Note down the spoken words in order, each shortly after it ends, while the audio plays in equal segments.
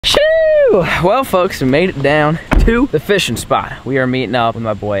Woo! Well, folks, we made it down to the fishing spot. We are meeting up with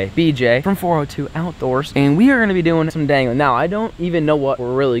my boy BJ from 402 Outdoors, and we are going to be doing some dangling. Now, I don't even know what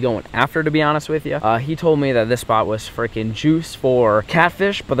we're really going after, to be honest with you. He told me that this spot was freaking juice for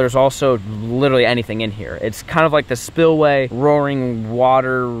catfish, but there's also literally anything in here. It's kind of like the spillway, roaring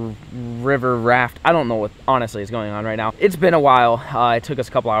water, river raft. I don't know what honestly is going on right now. It's been a while. It took us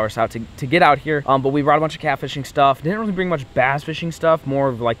a couple hours out to get out here, but we brought a bunch of catfishing stuff. Didn't really bring much bass fishing stuff, more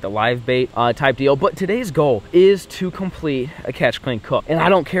of like the live bait type deal. But today's goal is to complete a catch, clean, cook, and I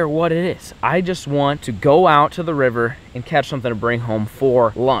don't care what it is. I just want to go out to the river and catch something to bring home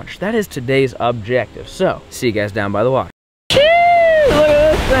for lunch. That is today's objective. So see you guys down by the water. Look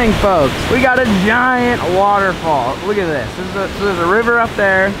at this thing, folks. We got a giant waterfall. Look at this. So there's a river up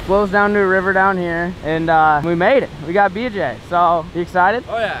there, flows down to a river down here, and we made it. We got BJ. So you excited?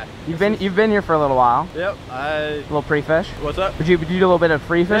 Oh yeah. You've been here for a little while. Yep. A little pre-fish. What's up? Did you do a little bit of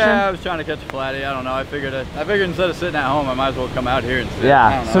free fishing? Yeah, I was trying to catch a flatty. I don't know. I figured instead of sitting at home, I might as well come out here and sit.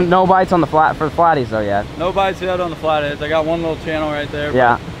 Yeah. So no bites on the for the flatties though yet. No bites yet on the flatheads. I got one little channel right there.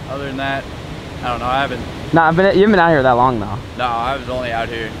 Yeah. Other than that, I don't know. I haven't. No, you haven't been out here that long though. No, I was only out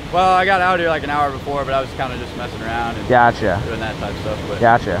here. Well, I got out here like an hour before, but I was kind of just messing around and doing that type of stuff. But.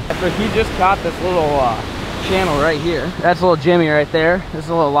 Gotcha. So he just caught this little channel right here. That's a little Jimmy right there. This is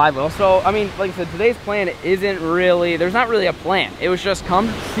a little live well. So I mean, like I said, today's plan isn't really, there's not really a plan. It was just come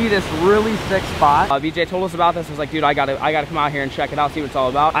see this really sick spot. BJ told us about this. I was like, dude, I gotta come out here and check it out, see what it's all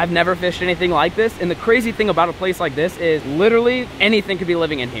about. I've never fished anything like this, and the crazy thing about a place like this is literally anything could be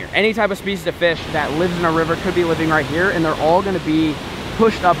living in here. Any type of species of fish that lives in a river could be living right here, and they're all gonna be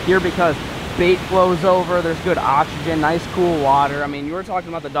pushed up here because bait flows over, there's good oxygen, nice cool water. I mean, you were talking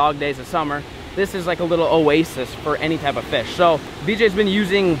about the dog days of summer. This is like a little oasis for any type of fish. So BJ's been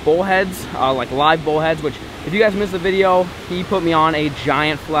using bullheads, like live bullheads, which if you guys missed the video, he put me on a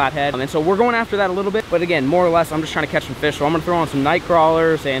giant flathead. And so we're going after that a little bit, but again, more or less, I'm just trying to catch some fish. So I'm gonna throw on some night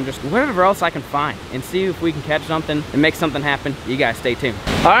crawlers and just whatever else I can find and see if we can catch something and make something happen. You guys stay tuned.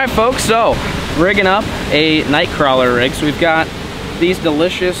 All right, folks, so rigging up a night crawler rig. So we've got these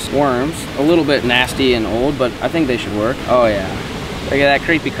delicious worms, a little bit nasty and old, but I think they should work. Oh yeah. Look at that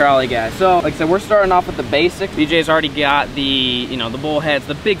creepy crawly guy. So, like I said, we're starting off with the basics. BJ's already got the, you know, the bullheads,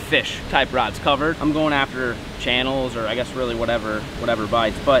 the big fish type rods covered. I'm going after channels, or I guess really whatever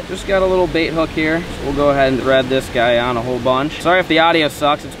bites. But just got a little bait hook here. So we'll go ahead and thread this guy on a whole bunch. Sorry if the audio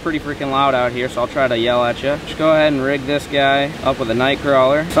sucks. It's pretty freaking loud out here, so I'll try to yell at you. Just go ahead and rig this guy up with a night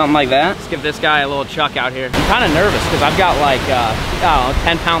crawler, something like that. Let's give this guy a little chuck out here. I'm kind of nervous because I've got like, I don't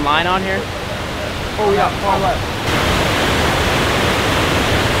know, 10-pound line on here. Oh yeah, far left.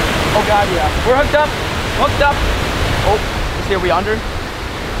 Oh God, yeah. We're hooked up. Hooked up. Oh, let's see, are we under?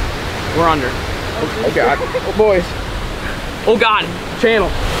 We're under. Oh God. Oh boys. Oh God. Channel.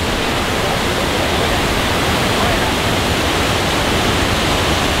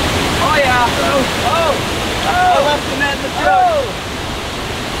 Oh yeah. Oh. I left the net in the jug.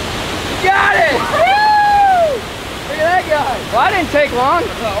 Got it. Woo! Look at that guy. Well, that didn't take long.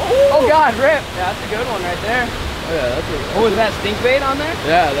 Oh God, rip. Yeah, that's a good one right there. Oh yeah, that's a, oh, is that stink bait on there?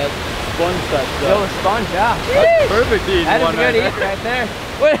 Yeah, that's sponge type stuff. Oh, sponge, yeah. That's perfect eating that one is a good eat right there.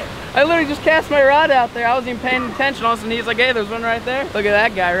 Wait, I literally just cast my rod out there. I wasn't even paying attention. All of a sudden he's like, hey, there's one right there. Look at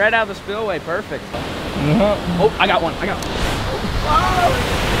that guy, right out of the spillway. Perfect. Oh, I got one. I got one.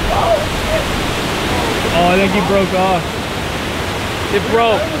 Oh, I think he broke off. It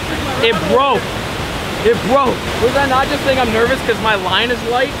broke. It broke. It broke. Was that not just saying I'm nervous because my line is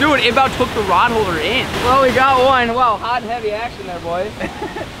light? Dude, it about took the rod holder in. Well, we got one. Wow, hot and heavy action there, boys.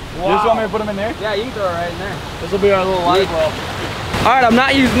 Wow. You just want me to put them in there? Yeah, you can throw it right in there. This will be our little live well. All right, I'm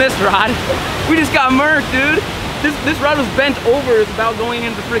not using this rod. We just got murked, dude. This rod was bent over. It's about going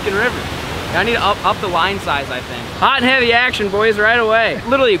into the freaking river. I need to up the line size, I think. Hot and heavy action, boys, right away.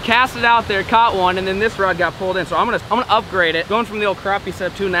 Literally cast it out there, caught one, and then this rod got pulled in. So I'm gonna upgrade it, going from the old crappie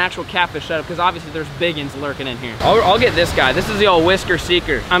setup to an actual catfish setup, because obviously there's big uns lurking in here. I'll get this guy. This is the old whisker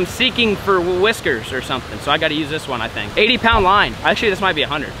seeker. I'm seeking for whiskers or something, so I gotta use this one, I think. 80-pound line. Actually, this might be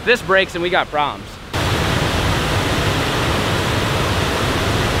 100. If this breaks, and we got problems.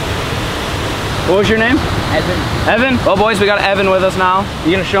 What was your name? Evan. Evan? Well, boys, we got Evan with us now.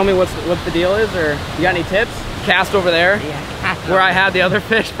 You gonna show me what the deal is, or you got any tips? Cast over there? Yeah, cast where I had the other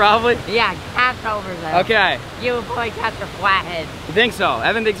fish, probably? Yeah, cast over there. Okay. You would probably catch a flathead. You think so?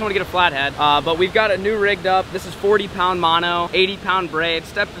 Evan thinks I want to get a flathead, but we've got a new rigged up. This is 40-pound mono, 80-pound braid.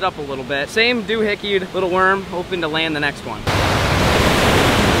 Stepped it up a little bit. Same doohickeyd little worm, hoping to land the next one.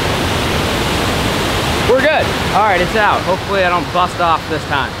 We're good. All right, it's out. Hopefully I don't bust off this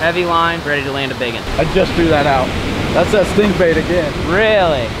time. Heavy line, ready to land a big one. I just threw that out. That's that stink bait again.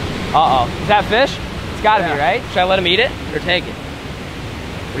 Really? Uh-oh. Is that fish? It's gotta be, right? Should I let him eat it or take it?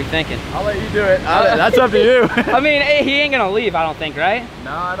 What are you thinking? I'll let you do it. That's up to you. I mean, hey, he ain't gonna leave, I don't think, right?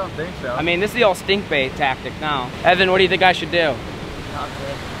 No, I don't think so. I mean, this is the old stink bait tactic now. Evan, what do you think I should do?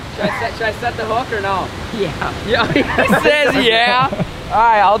 Should I set the hook or no? Yeah. Yeah, he says yeah. All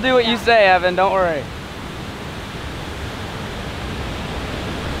right, I'll do what you say, Evan. Don't worry.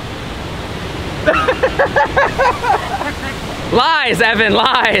 Lies, Evan,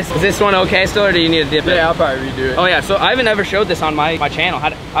 lies. Is this one okay still, or do you need to dip it? Yeah, I'll probably redo it. Oh yeah, so I haven't ever showed this on my channel.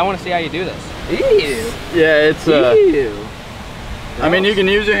 I want to see how you do this. Ew. Yeah, it's Ew. I mean, you can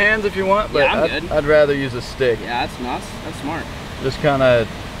use your hands if you want, but yeah, I'm good. I'd rather use a stick. Yeah, that's nuts. That's smart. Just kind of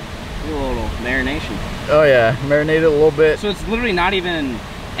A little marination. Oh yeah, marinate it a little bit. So it's literally not even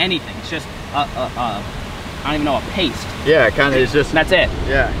anything. It's just I don't even know, a paste. Yeah, kind of. It's just. That's it.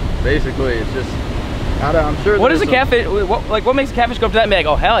 Yeah, basically, it's just. I'm sure. What is a catfish? What makes a catfish go up to that and be like,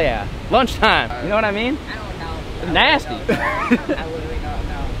 oh hell yeah, lunchtime? You know what I mean? I don't know. Nasty. I literally don't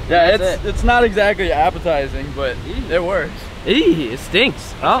know. Yeah, it's not exactly appetizing, but it works. Eee, it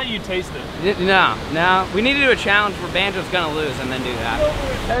stinks. I'll say you taste it. No. We need to do a challenge where Banjo's gonna lose and then do that.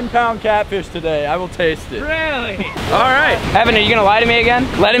 10-pound catfish today. I will taste it. Really? All right. Evan, are you gonna lie to me again?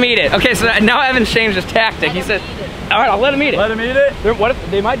 Let him eat it. Okay, so now Evan's changed his tactic. He said, all right, I'll let him eat it. Let him eat it? What if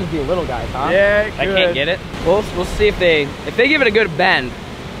they might just be little guys, huh? Yeah, I can't get it. We'll see if they give it a good bend.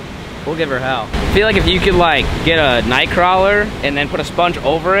 We'll give her hell. I feel like if you could like get a night crawler and then put a sponge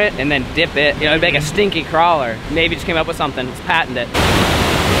over it and then dip it, you know, it'd make a stinky crawler. Maybe just came up with something. Let's patent it.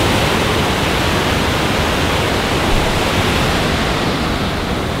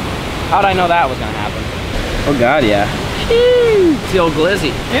 How'd I know that was gonna happen? Oh God, yeah. It's the old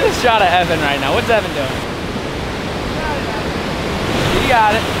glizzy. Get a shot of Evan right now. What's Evan doing? You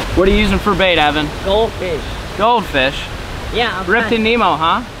got it. What are you using for bait, Evan? Goldfish. Goldfish? Yeah. Ripped in Nemo,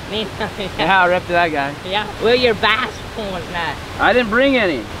 huh? Yeah. Yeah, I ripped that guy. Yeah. Where your bass was at? I didn't bring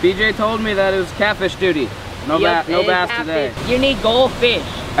any. BJ told me that it was catfish duty. No, no bass today. You need goldfish.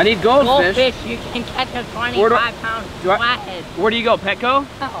 I need goldfish. Goldfish, you can catch a 25-pound flathead. Where do you go, Petco?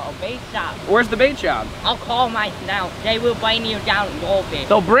 Oh, bait shop. Where's the bait shop? I'll call my now. They will bring you down goldfish.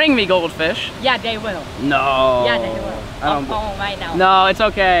 They'll bring me goldfish. Yeah, they will. No. Yeah, they will. I'll call them right now. No, it's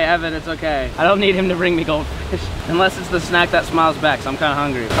okay, Evan, it's okay. I don't need him to bring me goldfish. Unless it's the snack that smiles back, so I'm kind of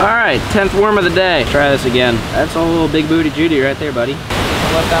hungry. All right, 10th worm of the day. Try this again. That's a little big booty Judy right there, buddy.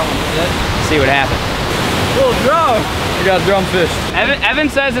 I'll let that one sit. See what happens. Little drum. You got drumfish. Evan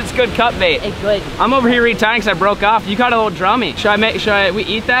says it's good cut bait. It's good. I'm over here retying because I broke off. You caught a little drummy. Should we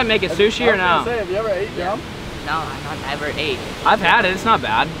eat that? Make it sushi or no? Have you ever ate drum? No, I've never ate. I've had it. It's not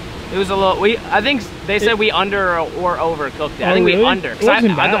bad. It was a little. I think they said we under or overcooked it. I think we under.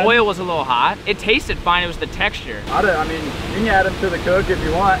 The oil was a little hot. It tasted fine. It was the texture. I mean, you can add them to the cook if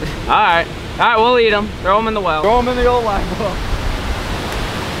you want. All right, we'll eat them. Throw them in the well. Throw them in the old live well.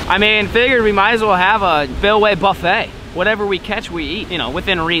 I mean, figured we might as well have a SPILLWAY buffet. Whatever we catch, we eat. You know,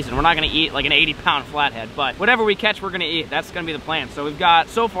 within reason. We're not gonna eat like an 80-pound flathead, but whatever we catch, we're gonna eat. That's gonna be the plan. So we've got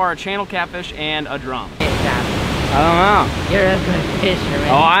so far a channel catfish and a drum. I don't know. You're a good fisherman.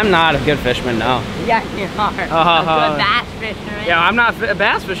 Oh, I'm not a good fisherman, no. Yeah, you are. A good bass fisherman. Yeah, I'm not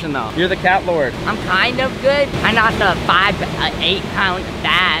bass fishing though. You're the cat lord. I'm kind of good. I got the 8-pound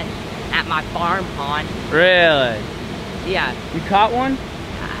bass at my farm pond. Really? Yeah. You caught one?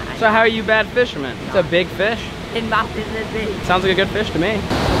 So how are you bad fisherman? It's a big fish. It's about this big. Sounds like a good fish to me.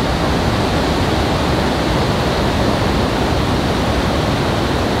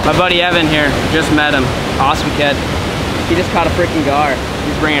 My buddy Evan here, just met him. Awesome kid. He just caught a freaking gar.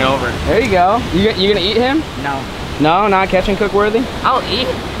 He's bringing it over. There you go. You gonna eat him? No. No, not catch and cook worthy? I'll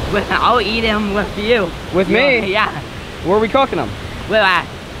eat him with you. With me? Yeah. Where are we cooking them?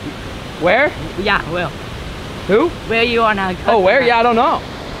 Where? Yeah, Will. Who? Where you wanna cook? Oh, where? Yeah, I don't know.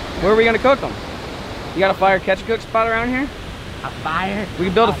 Where are we gonna cook them? You got a fire catch and cook spot around here? A fire? We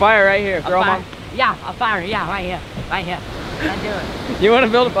can build a fire right here. Throw them on. Yeah, a fire. Yeah, right here. Right here. Let's do it. You want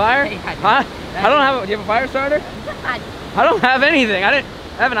to build a fire? Huh? I don't have. Do you have a fire starter? I don't have anything.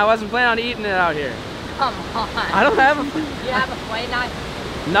 Evan, I wasn't planning on eating it out here. Come on. I don't have a. You have a flay knife?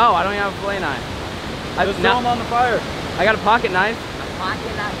 No, I don't even have a fillet knife. Just throw them on the fire. I got a pocket knife. A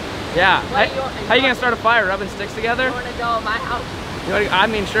pocket knife? Yeah. How you gonna start a fire? Rubbing sticks together? You wanna go to my house? I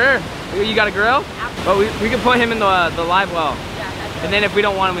mean, sure. You got a grill? But we can put him in the live well. Yeah, and then if we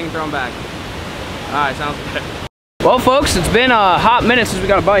don't want him, we can throw him back. All right, sounds good. Well, folks, it's been a hot minute since we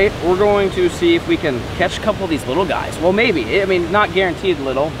got a bite. We're going to see if we can catch a couple of these little guys. Well, maybe. I mean, not guaranteed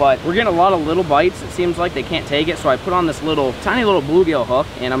little, but we're getting a lot of little bites. It seems like they can't take it, so I put on this tiny little bluegill hook,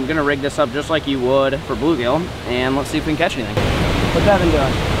 and I'm gonna rig this up just like you would for bluegill, and let's see if we can catch anything. What's Evan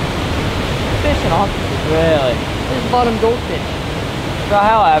doing? fishing, Austin. Really? Just bought him goldfish. What the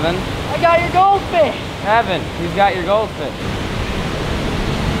hell, Evan? I got your goldfish. Evan, he's got your goldfish.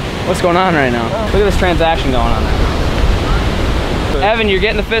 What's going on right now? Look at this transaction going on there. Evan, you're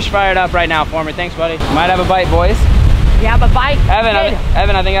getting the fish fired up right now for me. Thanks, buddy. Might have a bite, boys. You have a bite? Evan,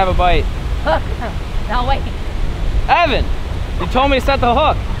 Evan, I think I have a bite. No, wait. Evan, you told me to set the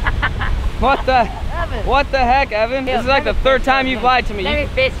hook. What the? Evan. What the heck, Evan? This is like the third time you've lied to me. Let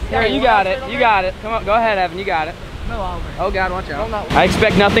me fish. Here, you got it. You got it. Come on, go ahead, Evan. You got it. Move over. Oh God, watch out. I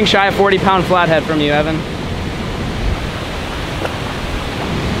expect nothing shy of 40-pound flathead from you, Evan.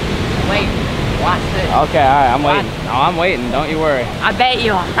 Wait. Watch this. Okay, all right, I'm waiting. No, I'm waiting. Don't you worry. I bet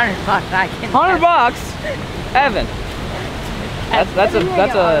you $100 I can. $100, Evan. That's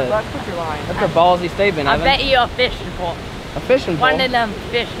a ballsy statement, I Evan. bet you a fishing pole. A fishing pole. One of them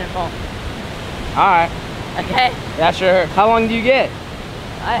fishing poles. All right. Okay. Yeah, sure. How long do you get?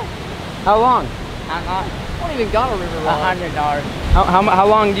 How long? I'm not. I don't even got a river rod. $100. How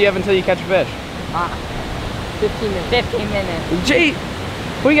long do you have until you catch a fish? 15 minutes. 15 minutes. Gee,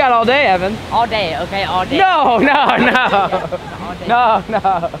 we got all day, Evan. All day, okay, all day. No. All day. No.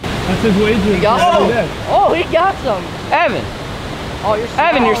 That's his wager. Oh, he got some. Evan. Oh, you're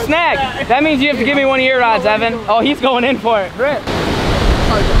snagged. Evan, you're snagged. That means you have to give me one of your rods, Evan. Oh, he's going in for it. Rip.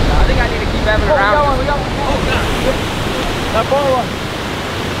 I think I need to keep Evan around. We got one. Oh, God. That far one.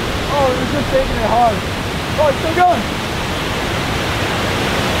 Oh, he's just taking it hard. Oh, it's still going.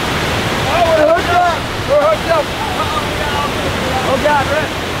 Oh, we're hooked up. We're hooked up. Oh, God, Rip.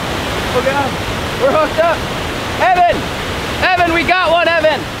 Oh, God. We're hooked up. Evan! Evan, we got one,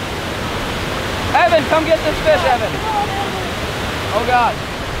 Evan! Evan, come get this fish, Evan. Oh, God.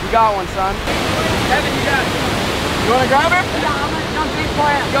 You got one, son. Evan, you got it. You want to grab her? Yeah, I'm gonna jump in for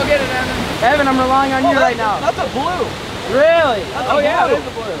it. Go get it, Evan. Evan, I'm relying on you right now. That's a blue. Really? That's yeah, blue. it is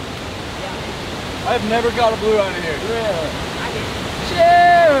a blue. I've never got a blue out of here. Really?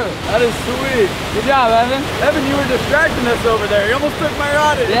 Shoot! That is sweet. Good job, Evan. Evan, you were distracting us over there. You almost took my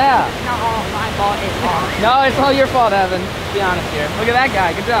rod in. Yeah. No, my fault. It's hard. No, it's all your fault, Evan. Be honest here. Look at that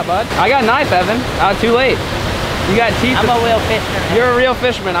guy. Good job, bud. I got a knife, Evan. Too late. You got teeth. I'm a real fisherman. You're a real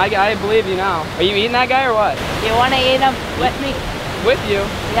fisherman. I believe you now. Are you eating that guy or what? You want to eat them with me? With you?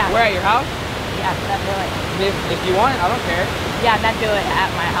 Yeah. Where, at your house? Yeah, let's do it. If you want, I don't care. Yeah, let's do it at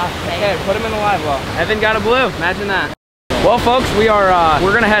my house, baby. Okay, put him in the live well. Evan got a blue. Imagine that. Well, folks, we're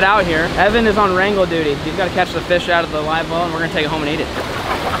gonna head out here. Evan is on wrangle duty. He's got to catch the fish out of the live well, and we're gonna take it home and eat it.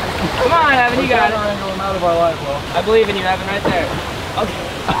 Come on, Evan, you got it. Wrangle him out of our live well. I believe in you, Evan, right there. Okay.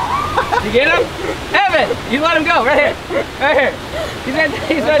 You get him? Evan, you let him go. Right here. Right here.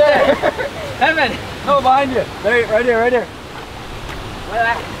 He's right there. Evan. No, behind you. There, right here, right here. Where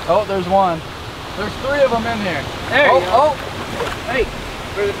at? Oh, there's one. There's 3 of them in here. There you go. Oh. Hey.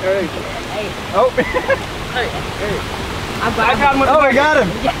 Hey. Hey. Oh. Hey. I got him with Oh, we got him.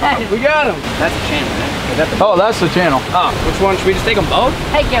 Yes. We got him. That's the channel, man. Oh, that's the channel. Oh, which one? Should we just take them both?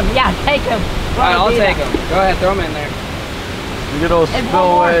 Take him. Yeah, take him. All right, I'll take them. Go ahead, throw them in there. You get a little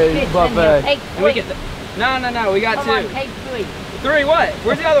spillway buffet. Take And we 3. get no, we got Come 2. on, take 3. 3 what?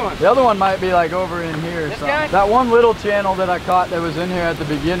 Where's the other one? The other one might be like over in here. This So guy? that one little channel that I caught that was in here at the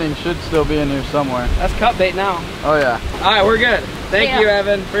beginning should still be in here somewhere. That's cut bait now. Oh yeah. All right, we're good. Thank you,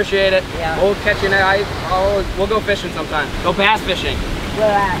 Evan. Appreciate it. Yeah. We'll catch you next. We'll go fishing sometime. Go bass fishing.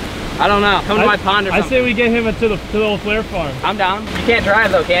 Where at? I don't know. Come to my pond or I something. say we get him to the old FLAIR farm. I'm down. You can't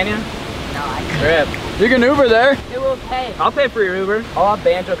drive though, can you? No, I can't. Rip. You can Uber there. It will pay. I'll pay for your Uber. I'll have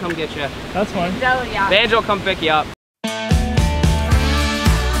Banjo come get you. That's fine. So, yeah. Banjo will come pick you up.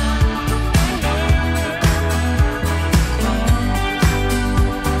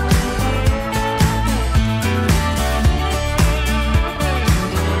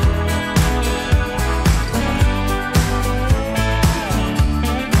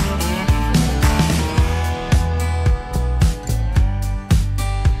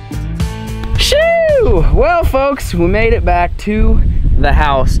 Well, folks, we made it back to the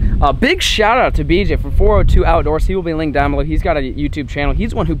house. A big shout out to BJ from 402 Outdoors. He will be linked down below. He's got a YouTube channel. He's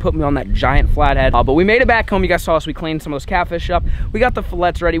the one who put me on that giant flathead. But we made it back home. You guys saw us. We cleaned some of those catfish up. We got the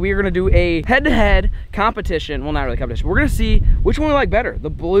fillets ready. We are going to do a head-to-head competition. Well, not really competition. We're going to see which one we like better, the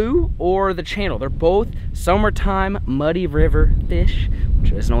blue or the channel. They're both summertime muddy river fish, which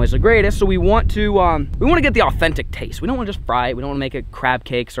which isn't always the greatest. So we want to get the authentic taste. We don't want to just fry it. We don't want to make it crab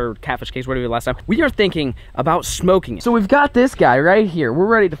cakes or catfish cakes, whatever we did last time. We are thinking about smoking it. So we've got this guy right here. We're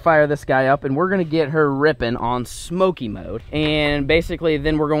ready to fire this guy up, and we're gonna get her ripping on smoky mode. And basically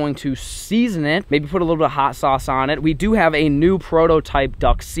then we're going to season it, maybe put a little bit of hot sauce on it. We do have a new prototype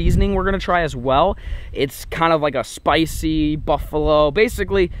duck seasoning we're gonna try as well. It's kind of like a spicy buffalo.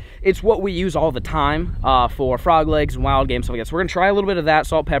 Basically, it's what we use all the time for frog legs and wild game, stuff like that. So we're gonna try a little bit of that,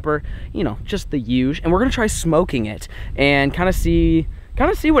 salt, pepper, you know, just the usual. And we're gonna try smoking it and kind of see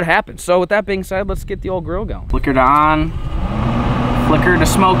what happens. So with that being said, let's get the old grill going. Flicker to on, flicker to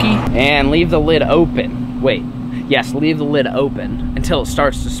smoky, and leave the lid open. Wait, yes, leave the lid open until it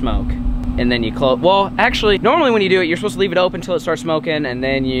starts to smoke. And then you close. Well, actually, normally when you do it, you're supposed to leave it open until it starts smoking, and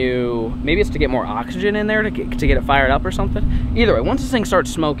then maybe it's to get more oxygen in there to get it fired up or something. Either way, once this thing starts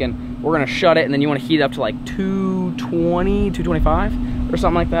smoking, we're gonna shut it, and then you wanna heat it up to like 220, 225 or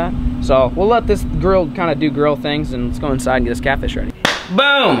something like that. So we'll let this grill kind of do grill things, and let's go inside and get this catfish ready.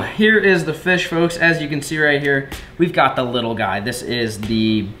 Boom! Here is the fish, folks. As you can see right here, we've got the little guy. This is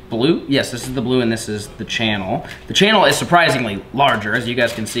the blue. Yes, this is the blue, and this is the channel. The channel is surprisingly larger, as you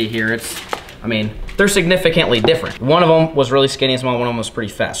guys can see here. I mean, they're significantly different. One of them was really skinny and small, one of them was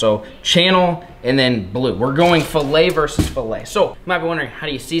pretty fat. So channel and then blue. We're going fillet versus fillet. So you might be wondering, how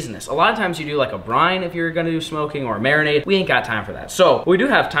do you season this? A lot of times you do like a brine if you're gonna do smoking, or a marinade. We ain't got time for that. So what we do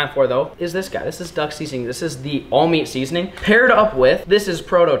have time for though is this guy. This is duck seasoning. This is the all meat seasoning paired up with, this is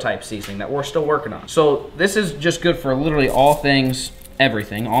prototype seasoning that we're still working on. So this is just good for literally all things,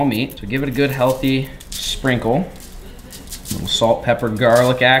 everything, all meat. So give it a good healthy sprinkle. Little salt, pepper,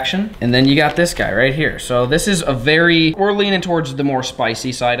 garlic action. And then you got this guy right here. So this is we're leaning towards the more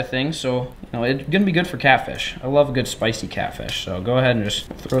spicy side of things. So, you know, it's gonna be good for catfish. I love a good spicy catfish. So go ahead and just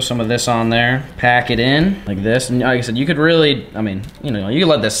throw some of this on there, pack it in like this. And like I said, you could really, I mean, you know, you could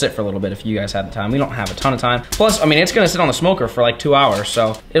let this sit for a little bit if you guys have the time. We don't have a ton of time. Plus, I mean, it's gonna sit on the smoker for like 2 hours.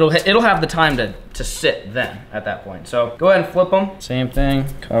 So it'll have the time to sit then at that point. So go ahead and flip them. Same thing,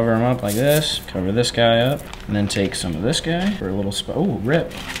 cover them up like this, cover this guy up, and then take some of this guy for a little oh,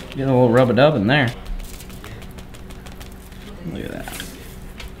 rip. Get a little rub-a-dub in there. Look at that.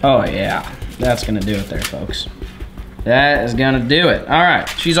 Oh yeah, that's gonna do it there, folks. That is gonna do it. All right,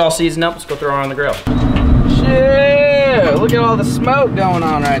 she's all seasoned up. Let's go throw her on the grill. Shit, look at all the smoke going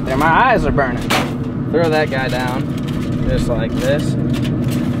on right there. My eyes are burning. Throw that guy down, just like this.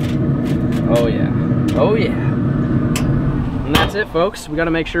 Oh yeah, oh yeah. And that's it, folks. We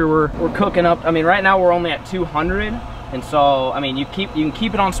gotta make sure we're cooking up. I mean, right now we're only at 200. And so, I mean, you can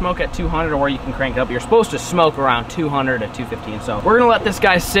keep it on smoke at 200, or you can crank it up. You're supposed to smoke around 200 to 215. So we're gonna let this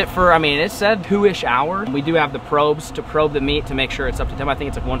guy sit for, I mean, it said 2-ish hours. We do have the probes to probe the meat to make sure it's up to temp. I think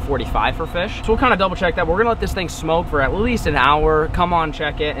it's like 145 for fish. So we'll kind of double check that. We're gonna let this thing smoke for at least an hour. Come on,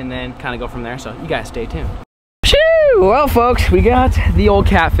 check it, and then kind of go from there. So you guys stay tuned. Well, folks, we got the old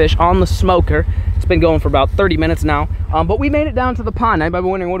catfish on the smoker. It's been going for about 30 minutes now, but we made it down to the pond. Anybody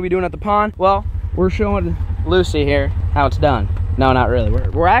wondering what are we doing at the pond? Well, we're showing Lucy here how it's done. No, not really.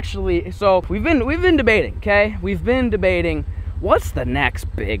 We're actually, so we've been debating, okay? We've been debating what's the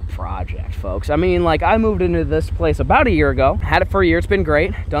next big project, folks. I mean, like, I moved into this place about a year ago, had it for a year. It's been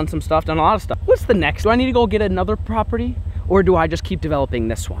great, done some stuff, done a lot of stuff. What's the next? Do I need to go get another property, or do I just keep developing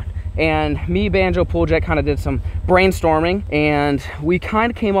this one? And me, Banjo, Pooljet kind of did some brainstorming, and we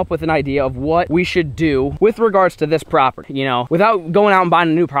kind of came up with an idea of what we should do with regards to this property, you know, without going out and buying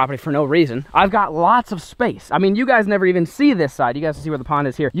a new property for no reason. I've got lots of space. I mean, you guys never even see this side. You guys can see where the pond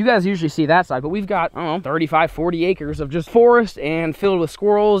is here. You guys usually see that side, but we've got, I don't know, 35, 40 acres of just forest and filled with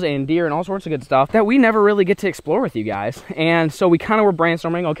squirrels and deer and all sorts of good stuff that we never really get to explore with you guys. And so we kind of were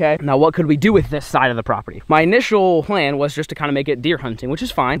brainstorming, okay, now what could we do with this side of the property? My initial plan was just to kind of make it deer hunting, which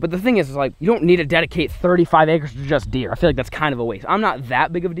is fine, but the thing is like, you don't need to dedicate 35 acres to just deer. I feel like that's kind of a waste. I'm not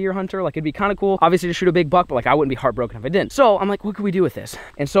that big of a deer hunter. Like, it'd be kind of cool, obviously, to shoot a big buck, but like, I wouldn't be heartbroken if I didn't. So I'm like, what could we do with this?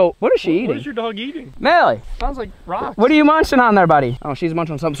 And so, what is she eating? What is your dog eating? Melly. Sounds like rocks. What are you munching on there, buddy? Oh, she's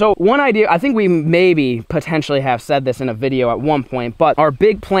munching on something. So one idea, I think we maybe potentially have said this in a video at one point, but our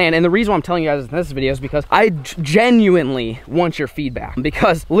big plan, and the reason why I'm telling you guys in this video is because I genuinely want your feedback.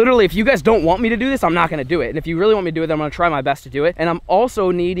 Because literally, if you guys don't want me to do this, I'm not gonna do it. And if you really want me to do it, then I'm gonna try my best to do it. And I'm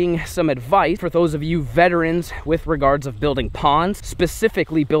also needing some advice for those of you veterans with regards of building ponds,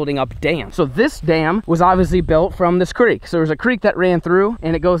 specifically building up dams. So this dam was obviously built from this creek. So there's a creek that ran through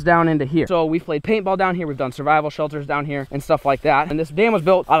and it goes down into here. So we've played paintball down here, we've done survival shelters down here and stuff like that. And this dam was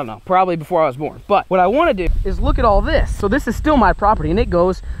built, I don't know, probably before I was born. But what I want to do is look at all this. So this is still my property and it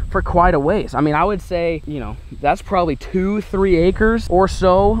goes for quite a ways. I mean, I would say, you know, that's probably 2-3 acres or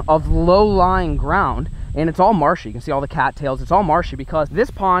so of low-lying ground and it's all marshy. You can see all the cattails. It's all marshy because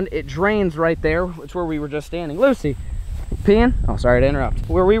this pond, it drains right there. It's where we were just standing. Lucy, peeing? Oh, sorry to interrupt.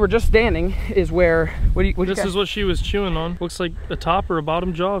 Where we were just standing is where, this is what she was chewing on. Looks like a top or a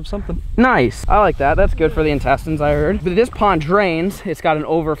bottom jaw of something. Nice. I like that. That's good for the intestines, I heard. But this pond drains. It's got an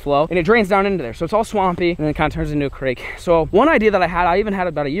overflow and it drains down into there. So it's all swampy and then it kind of turns into a creek. So one idea that I even had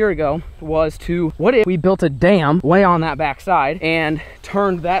about a year ago was what if we built a dam way on that back side and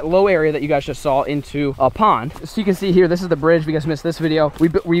turned that low area that you guys just saw into a pond. So you can see here, this is the bridge. If you guys missed this video, we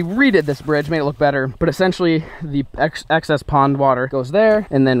redid this bridge, made it look better, but essentially the excess pond water goes there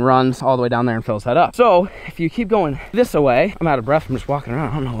and then runs all the way down there and fills that up. So if you keep going this way, I'm out of breath from just walking around.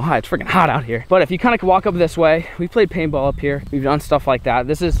 I don't know why, it's freaking hot out here. But if you kind of walk up this way, we played paintball up here. We've done stuff like that.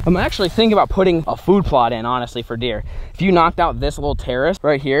 I'm actually thinking about putting a food plot in, honestly, for deer. If you knocked out this little terrace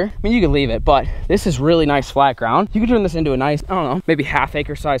right here, I mean, you could leave it, but this is really nice flat ground. You could turn this into a nice, I don't know, maybe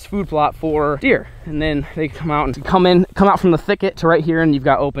half-acre size food plot for deer. And then they come out from the thicket to right here and you've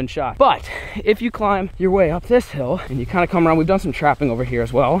got open shot. But if you climb your way up this hill and you kind of come around, we've done some trapping over here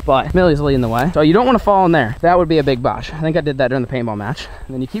as well, but Millie's leading the way. So you don't want to fall in there. That would be a big botch. I think I did that during the paintball match.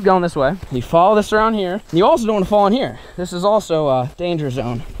 And then you keep going this way. You follow this around here. And you also don't want to fall in here. This is also a danger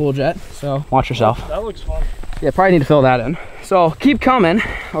zone pool jet. So watch yourself. That looks fun. Yeah, probably need to fill that in. So keep coming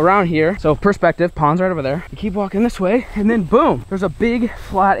around here. So perspective, pond's right over there. You keep walking this way and then boom, there's a big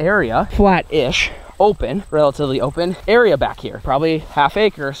flat area, flat-ish, open, relatively open area back here, probably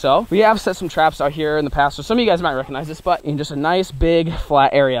half-acre or so. We have set some traps out here in the past, so some of you guys might recognize this, but in just a nice big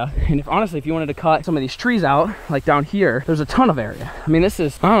flat area. And honestly, if you wanted to cut some of these trees out, like down here, there's a ton of area. I mean, this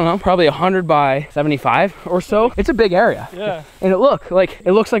is, I don't know, probably 100 by 75 or so. It's a big area. Yeah. And it looks like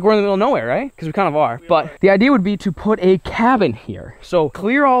we're in the middle of nowhere, right? Because we kind of are. But the idea would be to put a cabin here. So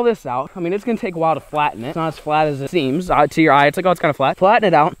clear all this out. I mean, it's gonna take a while to flatten it. It's not as flat as it seems to your eye. It's like, oh, it's kind of flat. Flatten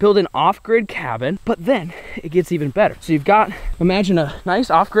it out, build an off-grid cabin, but then it gets even better. So you've got, imagine a nice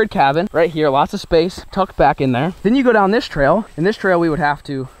off-grid cabin right here, lots of space tucked back in there. Then you go down this trail, and this trail we would have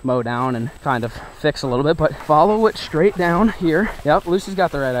to mow down and kind of fix a little bit, but follow it straight down here. Yep, Lucy's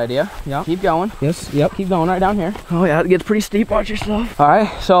got the right idea. Yep, keep going. Yes, yep, keep going right down here. Oh yeah, it gets pretty steep, watch yourself. All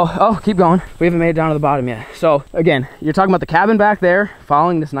right, so, oh, keep going. We haven't made it down to the bottom yet. So again, you're talking about the cabin back there,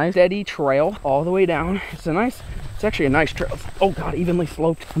 following this nice steady trail all the way down. It's actually a nice trail. Oh God, evenly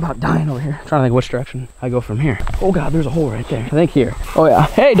sloped. I'm about dying over here. I'm trying to think which direction I go from here. Oh God, there's a hole right there. I think here. Oh yeah.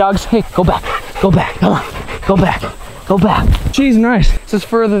 Hey dogs, hey, go back. Go back, come on. Go back. Go back. Cheese and rice. This is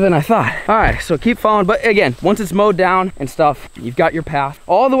further than I thought. All right, so keep following. But again, once it's mowed down and stuff, you've got your path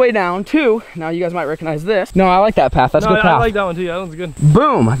all the way down to, now you guys might recognize this. No, I like that path. That's a good path. I like that one too. Yeah, that one's good.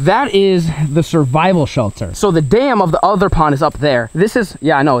 Boom. That is the survival shelter. So the dam of the other pond is up there. This is,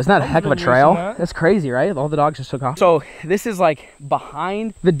 yeah, I know. Isn't that a heck of a trail? That's crazy, right? All the dogs just took off. So this is like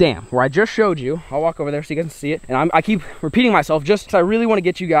behind the dam where I just showed you. I'll walk over there so you guys can see it. And I keep repeating myself just because I really want to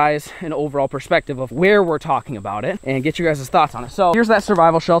get you guys an overall perspective of where we're talking about it and get you guys' thoughts on it. So here's that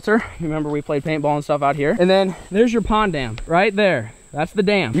survival shelter. Remember we played paintball and stuff out here. And then there's your pond dam right there. That's the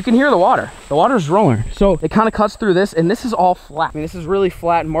dam. You can hear the water. The water's rolling. So it kind of cuts through this, and this is all flat. I mean, this is really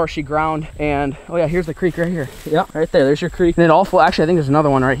flat and marshy ground. And oh yeah, here's the creek right here. Yep, right there. There's your creek. And it all flat. Actually, I think there's another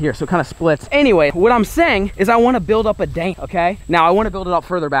one right here. So it kind of splits. Anyway, what I'm saying is I want to build up a dam, okay? Now I want to build it up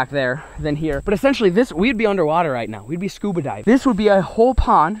further back there than here. But essentially we'd be underwater right now. We'd be scuba diving. This would be a whole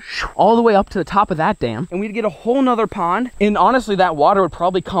pond all the way up to the top of that dam. And we'd get a whole nother pond. And honestly, that water would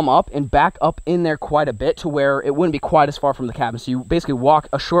probably come up and back up in there quite a bit to where it wouldn't be quite as far from the cabin. So you basically walk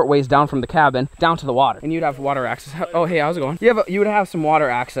a short ways down from the cabin down to the water, and you'd have water access. Oh hey, how's it going? You would have some water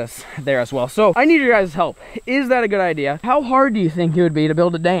access there as well. So I need your guys' help. Is that a good idea? How hard do you think it would be to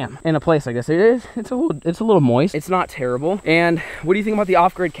build a dam in a place like this? It's a little moist. It's not terrible. And what do you think about the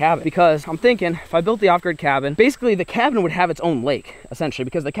off-grid cabin? Because I'm thinking if I built the off-grid cabin, basically the cabin would have its own lake essentially,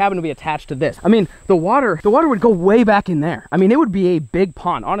 because the cabin would be attached to this. I mean, the water would go way back in there. I mean, it would be a big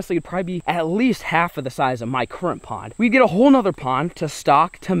pond. Honestly, it'd probably be at least half of the size of my current pond. We'd get a whole nother pond to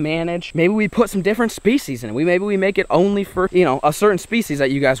stock, to manage. Maybe we put some different species in it. Maybe we make it only for, you know, a certain species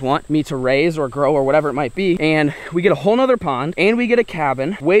that you guys want me to raise or grow or whatever it might be. And we get a whole nother pond, and we get a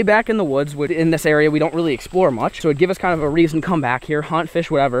cabin way back in the woods in this area we don't really explore much. So it'd give us kind of a reason to come back here, hunt, fish,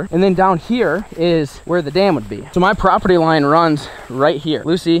 whatever. And then down here is where the dam would be. So my property line runs right here.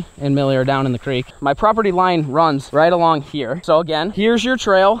 Lucy and Millie are down in the creek. My property line runs right along here. So again, here's your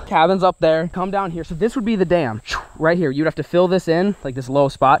trail. Cabin's up there. Come down here. So this would be the dam right here. You'd have to fill this in, like this low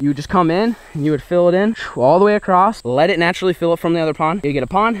spot. You would just come in and you would fill it in all the way across, let it naturally fill up from the other pond. You get a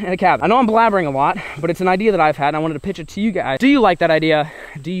pond and a cabin. I know I'm blabbering a lot, but it's an idea that I've had and I wanted to pitch it to you guys. Do you like that idea?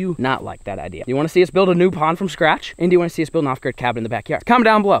 Do you not like that idea? Do you want to see us build a new pond from scratch? And do you want to see us build an off-grid cabin in the backyard? Comment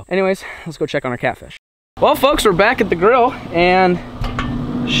down below. Anyways, let's go check on our catfish. Well, folks, we're back at the grill, and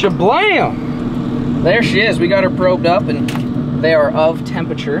shablam! There she is. We got her probed up, and they are of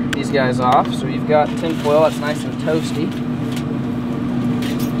temperature. These guys off, so you've got tin foil that's nice and toasty.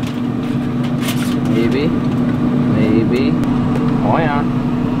 Maybe. Oh yeah.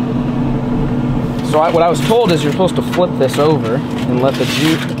 So what I was told is you're supposed to flip this over and let the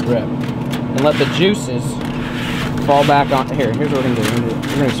juices fall back on. Here's what we're gonna do.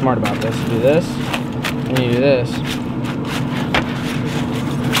 We're gonna be smart about this. Do this, and you do this,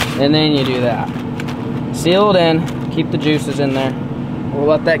 and then you do that. Seal it in. Keep the juices in there. We'll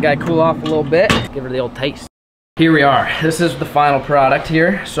let that guy cool off a little bit. Give her the old taste. Here we are. This is the final product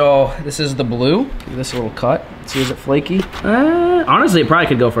here. So this is the blue. Give this a little cut. See, is it flaky? Honestly, it probably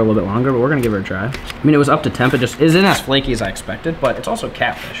could go for a little bit longer, but we're gonna give her a try. I mean, it was up to temp. It just isn't as flaky as I expected, but it's also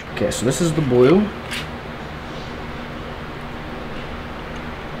catfish. Okay, so this is the blue.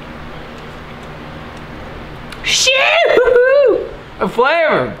 Shoo! A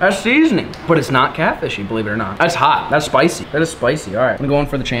flavor. That's seasoning. But it's not catfishy, believe it or not. That's hot. That's spicy. That is spicy. All right, I'm going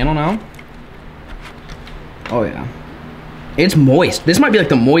for the channel now. Oh yeah. It's moist. This might be like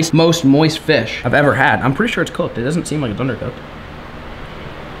the most moist fish I've ever had. I'm pretty sure it's cooked. It doesn't seem like it's undercooked.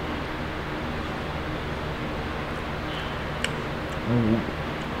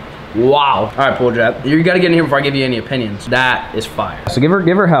 Wow. All right, Pool Jet. You gotta get in here before I give you any opinions. That is fire. So give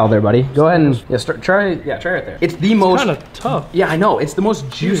her hell there, buddy. Go ahead and try right there. It's the most kind of tough. Yeah, I know. It's the most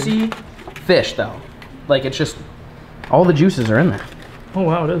juicy fish though. Like it's just all the juices are in there. Oh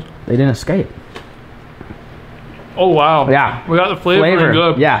wow, it is. They didn't escape. Oh wow. Yeah. We got the flavor.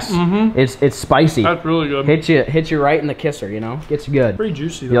 Good. Yes. Mm-hmm. It's spicy. That's really good. Hits you right in the kisser, you know? Gets you good. Pretty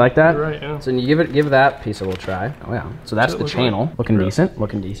juicy though. You like that? You're right, yeah. So you give that piece a little try. Oh yeah. So that's the channel. Like? Looking decent.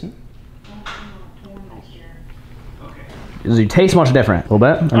 Looking decent. Does it taste much different? A little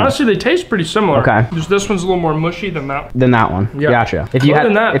bit? Honestly, they taste pretty similar. Okay. Just this one's a little more mushy than that. Than that one. Yeah. Gotcha. If you Other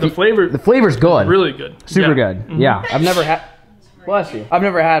than that, the flavor's good. Really good. Super good. Mm-hmm. Yeah. I've never had. Bless you. I've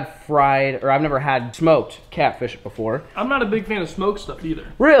never had fried, or I've never had smoked catfish before. I'm not a big fan of smoked stuff either.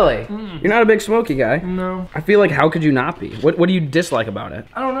 Really? You're not a big smoky guy? No. I feel like, how could you not be? What do you dislike about it?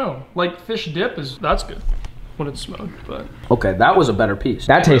 I don't know. Like fish dip that's good when it's smoked, but. Okay, that was a better piece.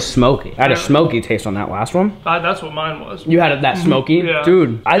 That tastes smoky. I had a smoky taste on that last one. That's what mine was. You had that smoky? Yeah.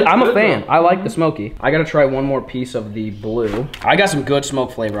 Dude, I'm a fan. Though. I like the smoky. I gotta try one more piece of the blue. I got some good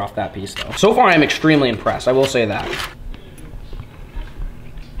smoke flavor off that piece though. So far I'm extremely impressed, I will say that.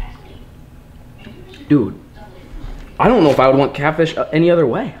 Dude, I don't know if I would want catfish any other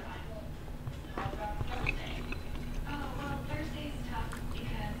way.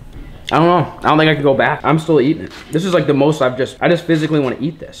 I don't know. I don't think I could go back. I'm still eating it. This is like the most I just physically want to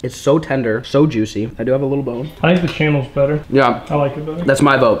eat this. It's so tender, so juicy. I do have a little bone. I think the channel's better. Yeah. I like it better. That's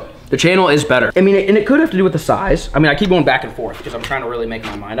my vote. The channel is better. I mean, and it could have to do with the size. I mean, I keep going back and forth because I'm trying to really make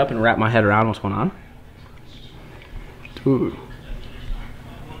my mind up and wrap my head around what's going on. Dude.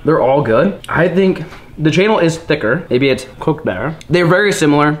 They're all good. I think the channel is thicker. Maybe it's cooked better. They're very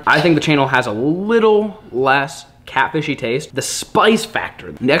similar. I think the channel has a little less catfishy taste. The spice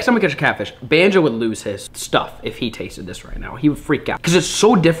factor. Next time we catch a catfish, Banjo would lose his stuff if he tasted this right now. He would freak out. Because it's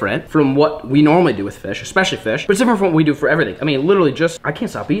so different from what we normally do with fish, especially fish. But it's different from what we do for everything. I mean, literally just, I can't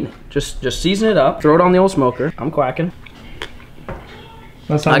stop eating it. Just season it up, throw it on the old smoker. I'm quacking.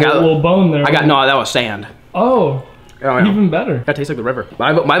 That's not a little bone there. No, that was sand. Oh. Oh, even better. That tastes like the river.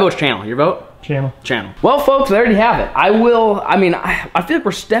 My vote's channel. Your vote? Channel. Well, folks, there you have it. I feel like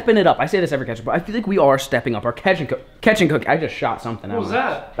we're stepping it up. I say this every catch, but I feel like we are stepping up our catch and cook. I just shot something out. What was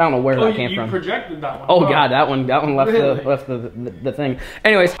that? I don't know where that came from. You projected that one. Oh god, that one left the thing.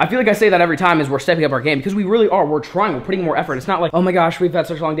 Anyways, I feel like I say that every time as we're stepping up our game because we really are. We're trying. We're putting more effort. It's not like, oh my gosh, we've had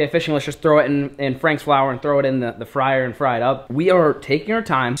such a long day of fishing. Let's just throw it in Frank's flour and throw it in the fryer and fry it up. We are taking our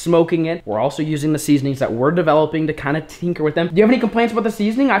time, smoking it. We're also using the seasonings that we're developing to kind of tinker with them. Do you have any complaints about the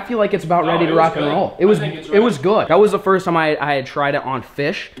seasoning? I feel like it's about ready to rock and roll. It was good. That was the first time I had tried it on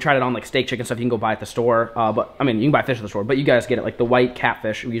fish. Tried it on like steak, chicken stuff you can go buy at the store. But I mean, you can buy fish at the store, but you guys get it like the white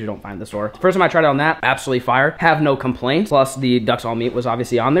catfish. We usually don't find at the store. First time I tried it on that, absolutely fire. Have no complaints. Plus the duck's all meat was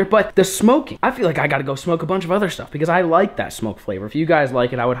obviously on there, but the smoking, I feel like I gotta go smoke a bunch of other stuff because I like that smoke flavor. If you guys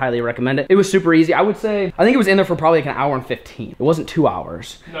like it, I would highly recommend it. It was super easy. I would say, I think it was in there for probably like an hour and 15. It wasn't 2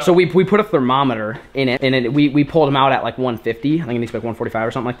 hours. No. So we put a thermometer in it and we pulled them out at like 150. I think it needs to be like 145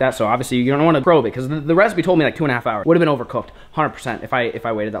 or something like that. So obviously you don't want to probe it because the recipe told me like 2.5 hours. Would have been overcooked 100% if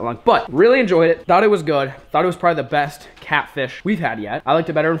I waited that long. But really enjoyed it. Thought it was good. Thought it was probably the best catfish we've had yet. I liked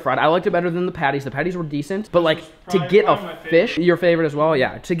it better than fried. I liked it better than the patties. The patties were decent, but like to get a fish, your favorite as well,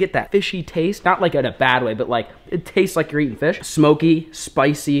 yeah, to get that fishy taste, not like in a bad way, but like it tastes like you're eating fish. Smoky,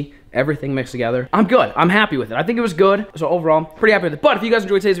 spicy, everything mixed together. I'm good. I'm happy with it. I think it was good. So overall, pretty happy with it. But if you guys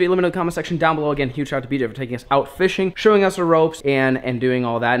enjoyed today's video, let me know in the comment section down below. Again, huge shout out to BJ for taking us out fishing, showing us the ropes, and doing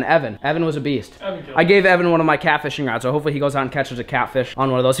all that. And Evan was a beast. I gave Evan one of my catfishing rods, so hopefully he goes out and catches a catfish on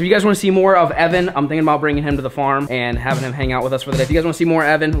one of those. If you guys want to see more of Evan, I'm thinking about bringing him to the farm and having him hang out with us for the day. If you guys want to see more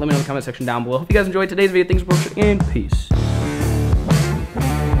Evan, let me know in the comment section down below. If you guys enjoyed today's video, thanks for watching, and peace.